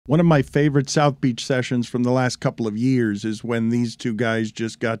One of my favorite South Beach sessions from the last couple of years is when these two guys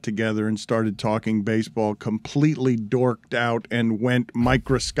just got together and started talking baseball, completely dorked out and went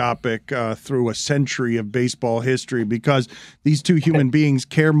microscopic through a century of baseball history, because these two human beings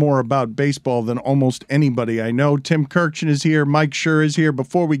care more about baseball than almost anybody I know. Tim Kurkjian is here. Mike Schur is here.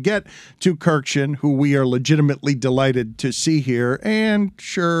 Before we get to Kurkjian, who we are legitimately delighted to see here, and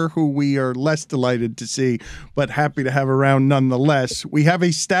Schur, who we are less delighted to see, but happy to have around nonetheless, we have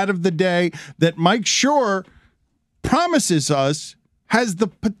a stat of the day that Mike Schur promises us has the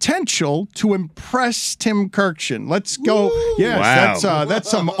potential to impress Tim Kurkjian. Let's go. Woo! Yes, wow. That's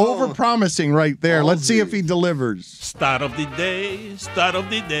some over-promising right there. Let's see if he delivers. Start of the day, start of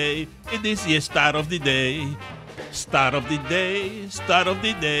the day. It is your start of the day. Start of the day, start of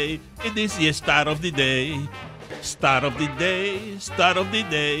the day. It is your start of the day. Start of the day, start of the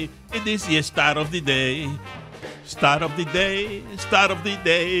day. It is your start of the day. Start of the day, start of the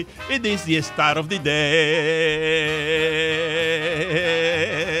day. It is the start of the day.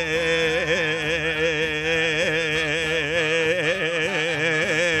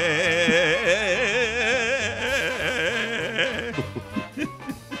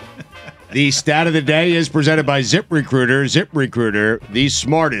 The stat of the day is presented by ZipRecruiter. ZipRecruiter, the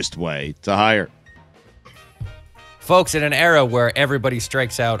smartest way to hire. Folks, in an era where everybody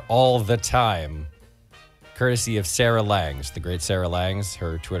strikes out all the time, courtesy of Sarah Langs, the great Sarah Langs.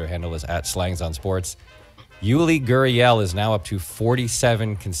 Her Twitter handle is @SlangsOnSports. Yuli Gurriel is now up to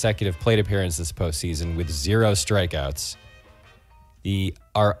 47 consecutive plate appearances this postseason with 0 strikeouts.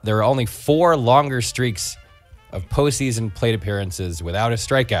 There are only 4 longer streaks of postseason plate appearances without a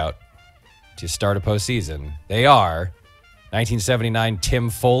strikeout to start a postseason. They are 1979 Tim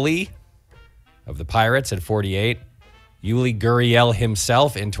Foley of the Pirates at 48. Yuli Gurriel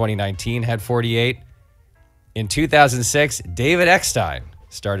himself in 2019 had 48. In 2006, David Eckstein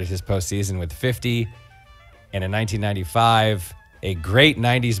started his postseason with 50. And in 1995, a great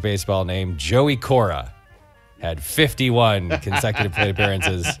 90s baseball name, Joey Cora, had 51 consecutive plate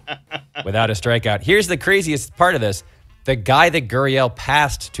appearances without a strikeout. Here's the craziest part of this. The guy that Gurriel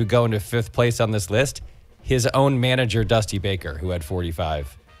passed to go into 5th place on this list, his own manager, Dusty Baker, who had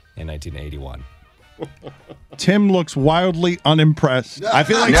 45 in 1981. Tim looks wildly unimpressed. I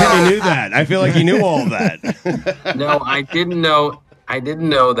feel like Timmy knew that. I feel like he knew all of that. No, I didn't know. I didn't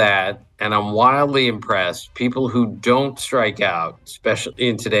know that, and I'm wildly impressed. People who don't strike out, especially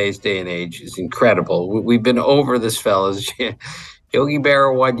in today's day and age, is incredible. We've been over this, fellas. Yogi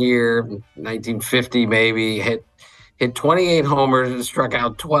Berra one year, 1950 maybe, hit 28 homers and struck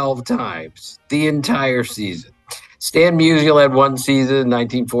out 12 times the entire season. Stan Musial had one season,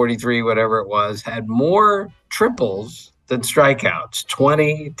 1943, whatever it was, had more triples than strikeouts,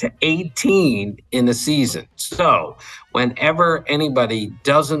 20 to 18 in a season. So whenever anybody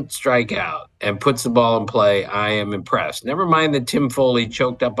doesn't strike out and puts the ball in play, I am impressed. Never mind that Tim Foley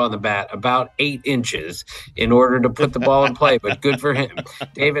choked up on the bat about 8 inches in order to put the ball in play, but good for him.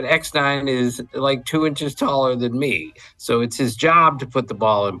 David Eckstein is like 2 inches taller than me, so it's his job to put the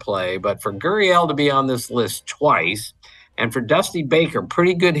ball in play. But for Gurriel to be on this list twice, and for Dusty Baker,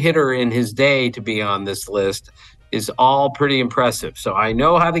 pretty good hitter in his day, to be on this list is all pretty impressive. So I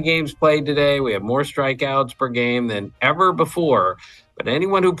know how the game's played today. We have more strikeouts per game than ever before. But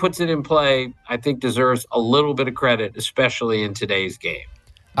anyone who puts it in play, I think, deserves a little bit of credit, especially in today's game.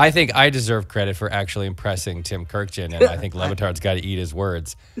 I think I deserve credit for actually impressing Tim Kurkjian, and I think Le Batard's got to eat his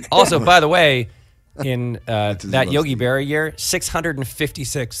words. Also, by the way, in that Yogi Berra year,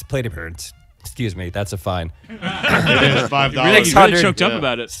 656 plate appearances. Excuse me, that's a fine. It is $5. You really choked up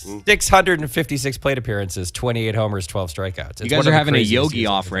about it. 656 plate appearances, 28 homers, 12 strikeouts. You guys are having a Yogi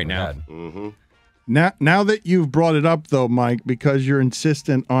off right now. Mm-hmm. Now that you've brought it up, though, Mike, because you're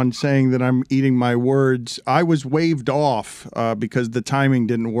insistent on saying that I'm eating my words, I was waved off because the timing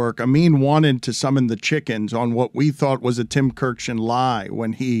didn't work. Amin wanted to summon the chickens on what we thought was a Tim Kurkjian lie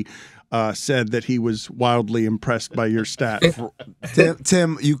when he said that he was wildly impressed by your stat.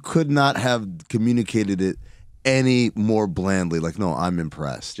 Tim, you could not have communicated it any more blandly. Like, no, I'm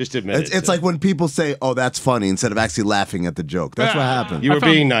impressed. Just admit it. It's like when people say, oh, that's funny, instead of actually laughing at the joke. That's what happened. You were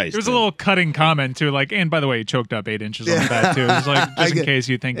being nice. There was a little cutting comment, too. Like, and by the way, he choked up 8 inches on the bat, too. It's like, just in case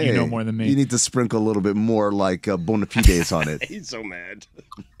you think you know more than me. You need to sprinkle a little bit more, like, bona fides on it. He's so mad.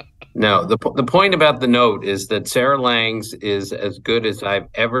 No, the point about the note is that Sarah Langs is as good as I've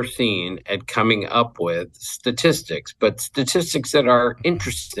ever seen at coming up with statistics, but statistics that are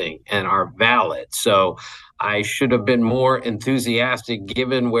interesting and are valid. So I should have been more enthusiastic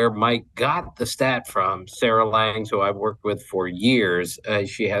given where Mike got the stat from. Sarah Langs, who I've worked with for years,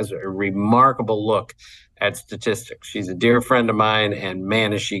 she has a remarkable look at statistics. She's a dear friend of mine, and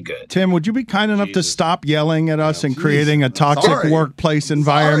man, is she good. Tim, would you be kind enough to stop yelling at us and creating a toxic workplace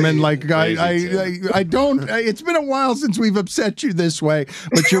environment? Like I don't. It's been a while since we've upset you this way,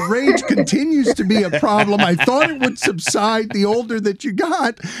 but your rage continues to be a problem. I thought it would subside the older that you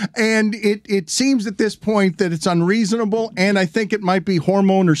got, and it seems at this point that it's unreasonable, and I think it might be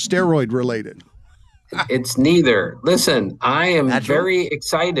hormone or steroid related. It's neither. Listen, I am very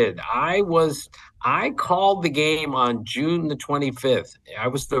excited. I called the game on June the 25th. I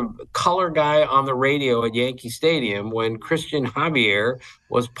was the color guy on the radio at Yankee Stadium when Christian Javier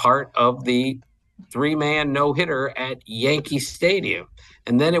was part of the 3-man no-hitter at Yankee Stadium.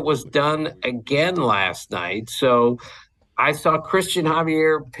 And then it was done again last night. So I saw Christian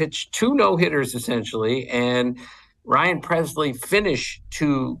Javier pitch 2 no-hitters essentially, and Ryan Presley finished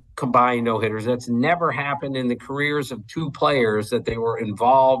 2 combined no-hitters. That's never happened in the careers of 2 players that they were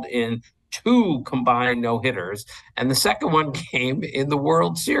involved in 2 combined no-hitters, and the second one came in the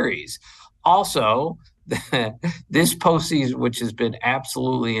World Series. Also, this postseason, which has been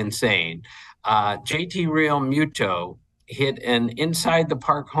absolutely insane, JT Realmuto hit an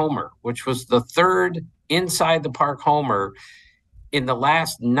inside-the-park homer, which was the 3rd inside-the-park homer in the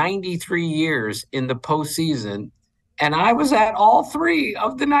last 93 years in the postseason, and I was at all 3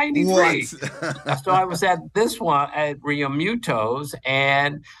 of the 93. So I was at this one, at Realmuto's,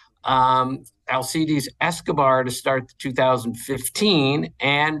 and Alcides Escobar to start the 2015,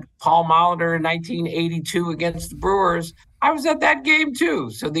 and Paul Molitor in 1982 against the Brewers. I was at that game too.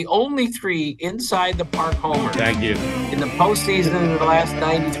 So the only 3 inside the park homers. Thank you. In the postseason in the last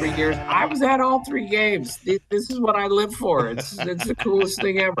 93 years, I was at all 3 games. This is what I live for. It's the coolest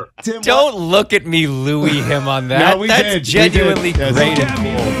thing ever. Tim, Don't look at me, Louie him on that. No, we That's did. genuinely We did. great and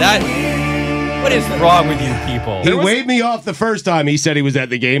cool. What is wrong with you people? He waved me off the first time he said he was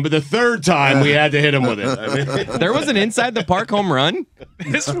at the game, but the 3rd time we had to hit him with it. I mean, There was an inside the park home run.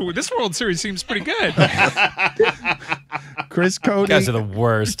 This World Series seems pretty good. Chris Cody. You guys are the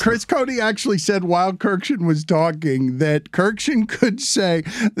worst. Chris Cody actually said while Kurkjian was talking that Kurkjian could say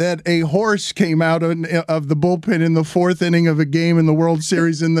that a horse came out of the bullpen in the 4th inning of a game in the World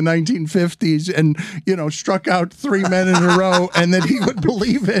Series in the 1950s and, struck out 3 men in a row, and that he would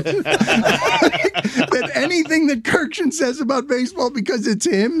believe it. That anything that Kurkjian says about baseball, because it's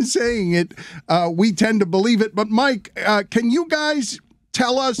him saying it, we tend to believe it. But Mike, can you guys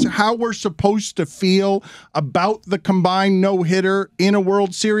tell us how we're supposed to feel about the combined no-hitter in a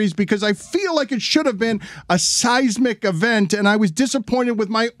World Series? Because I feel like it should have been a seismic event, and I was disappointed with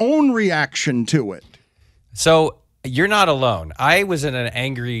my own reaction to it. So you're not alone. I was in an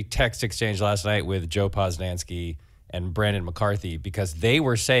angry text exchange last night with Joe Posnanski and Brandon McCarthy because they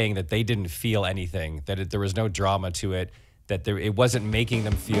were saying that they didn't feel anything, that there was no drama to it, that it wasn't making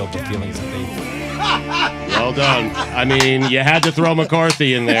them feel the feelings that they well done. I mean, you had to throw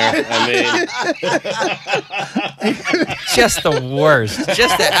McCarthy in there. just the worst.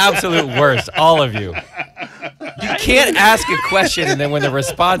 Just the absolute worst. All of you. You can't ask a question and then when the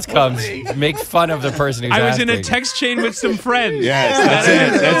response comes, make fun of the person who's I was asking. in a text chain with some friends. Yes,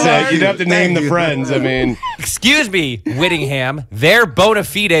 that's it. You'd have to name the friends. I mean, Excuse me, Whittingham. Their bona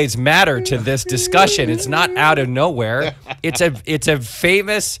fides matter to this discussion. It's not out of nowhere. It's a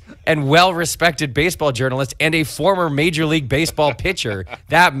famous and well-respected baseball journalist and a former Major League Baseball pitcher.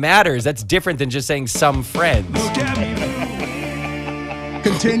 That matters. That's different than just saying some friends.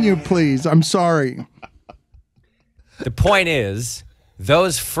 Continue, please. I'm sorry. The point is,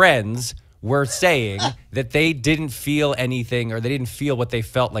 those friends were saying that they didn't feel anything or they didn't feel what they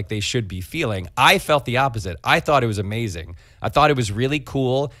felt like they should be feeling. I felt the opposite. I thought it was amazing. I thought it was really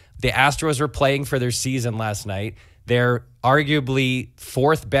cool. The Astros were playing for their season last night. Their arguably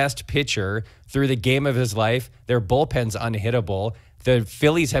 4th best pitcher through the game of his life. Their bullpen's unhittable. The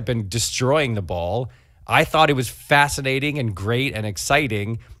Phillies have been destroying the ball. I thought it was fascinating and great and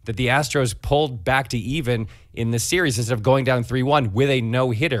exciting that the Astros pulled back to even in the series instead of going down 3-1 with a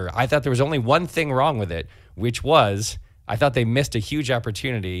no-hitter. I thought there was only one thing wrong with it, which was I thought they missed a huge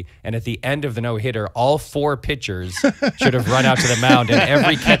opportunity, and at the end of the no-hitter, all 4 pitchers should have run out to the mound, and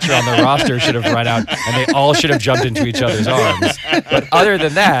every catcher on the roster should have run out, and they all should have jumped into each other's arms. But other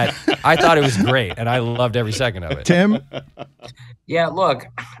than that, I thought it was great, and I loved every second of it. Tim? Yeah, look,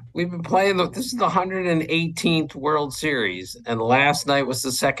 we've been playing. This is the 118th World Series, and last night was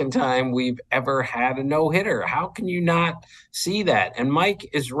the second time we've ever had a no-hitter. How can you not see that? And Mike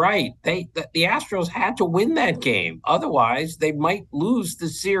is right. The Astros had to win that game. Otherwise, they might lose the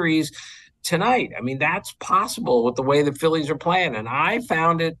series tonight. I mean, that's possible with the way the Phillies are playing. And I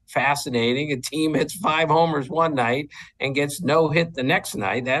found it fascinating. A team hits 5 homers one night and gets no hit the next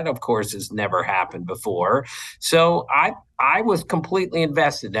night. That, of course, has never happened before. So I was completely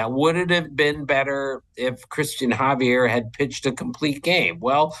invested. Now, would it have been better if Christian Javier had pitched a complete game?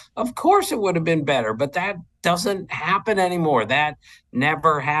 Well, of course it would have been better, but that doesn't happen anymore. That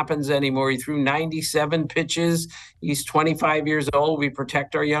never happens anymore. He threw 97 pitches. He's 25 years old. We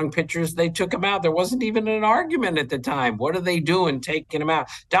protect our young pitchers. They took him out. There wasn't even an argument at the time. What are they doing taking him out?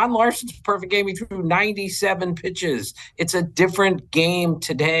 Don Larson's perfect game. He threw 97 pitches. It's a different game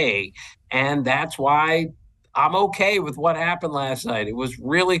today. And that's why I'm okay with what happened last night. It was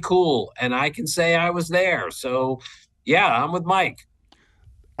really cool. And I can say I was there. So, yeah, I'm with Mike.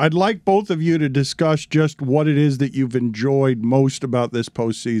 I'd like both of you to discuss just what it is that you've enjoyed most about this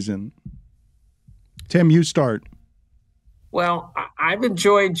postseason. Tim, you start. Well, I've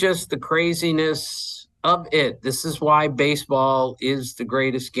enjoyed just the craziness of it. This is why baseball is the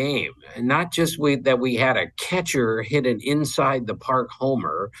greatest game. And not just that we had a catcher hit an inside the park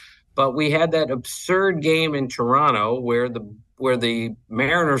homer, but we had that absurd game in Toronto where the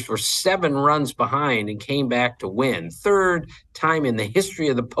Mariners were 7 runs behind and came back to win. Third time in the history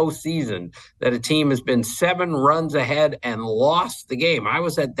of the postseason that a team has been 7 runs ahead and lost the game. I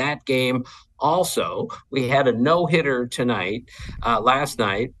was at that game also. We had a no-hitter last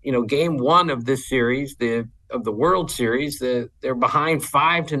night. You know, game 1 of this series, of the World Series, they're behind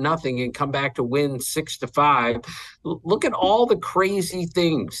 5-0 and come back to win 6-5. Look at all the crazy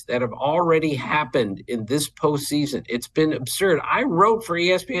things that have already happened in this postseason. It's been absurd. I wrote for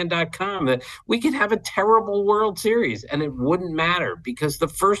ESPN.com that we could have a terrible World Series and it wouldn't matter because the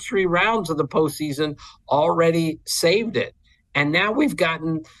first 3 rounds of the postseason already saved it. And now we've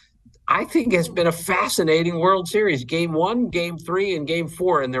gotten, I think, has been a fascinating World Series. Game 1, Game 3, and Game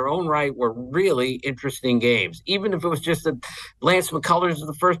 4 in their own right were really interesting games. Even if it was just that Lance McCullers is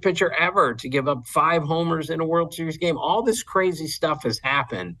the first pitcher ever to give up 5 homers in a World Series game. All this crazy stuff has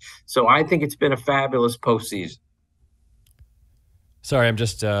happened. So I think it's been a fabulous postseason. Sorry, I'm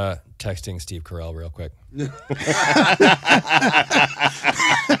just texting Steve Carell real quick. The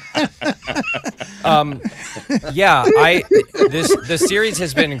series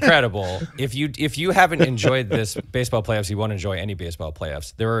has been incredible. If you haven't enjoyed this baseball playoffs, you won't enjoy any baseball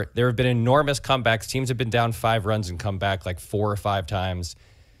playoffs. There have been enormous comebacks. Teams have been down 5 runs and come back like 4 or 5 times.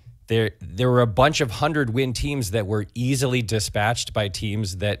 There were a bunch of 100-win teams that were easily dispatched by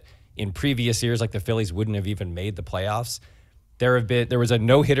teams that in previous years, like the Phillies, wouldn't have even made the playoffs. There was a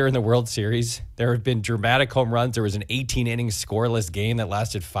no-hitter in the World Series. There have been dramatic home runs. There was an 18-inning scoreless game that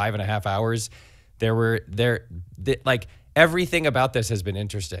lasted 5.5 hours. Everything about this has been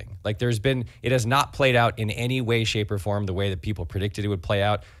interesting. It has not played out in any way, shape, or form the way that people predicted it would play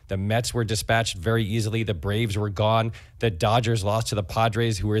out. The Mets were dispatched very easily. The Braves were gone. The Dodgers lost to the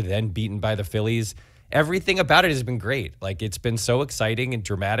Padres, who were then beaten by the Phillies. Everything about it has been great. It's been so exciting and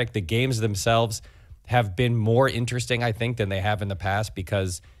dramatic. The games themselves have been more interesting, I think, than they have in the past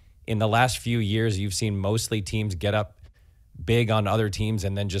because in the last few years, you've seen mostly teams get up big on other teams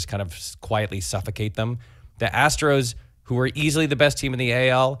and then just kind of quietly suffocate them. The Astros, who are easily the best team in the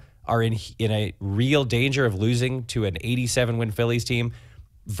AL, are in a real danger of losing to an 87-win Phillies team.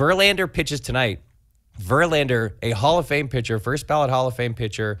 Verlander pitches tonight. Verlander, a Hall of Fame pitcher, first ballot Hall of Fame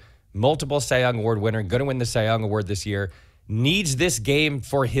pitcher, multiple Cy Young Award winner, going to win the Cy Young Award this year, needs this game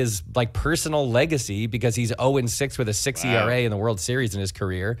for his personal legacy because he's 0-6 with a 6 ERA in the World Series in his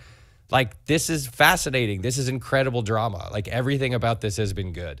career. This is fascinating. This is incredible drama. Everything about this has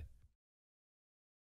been good.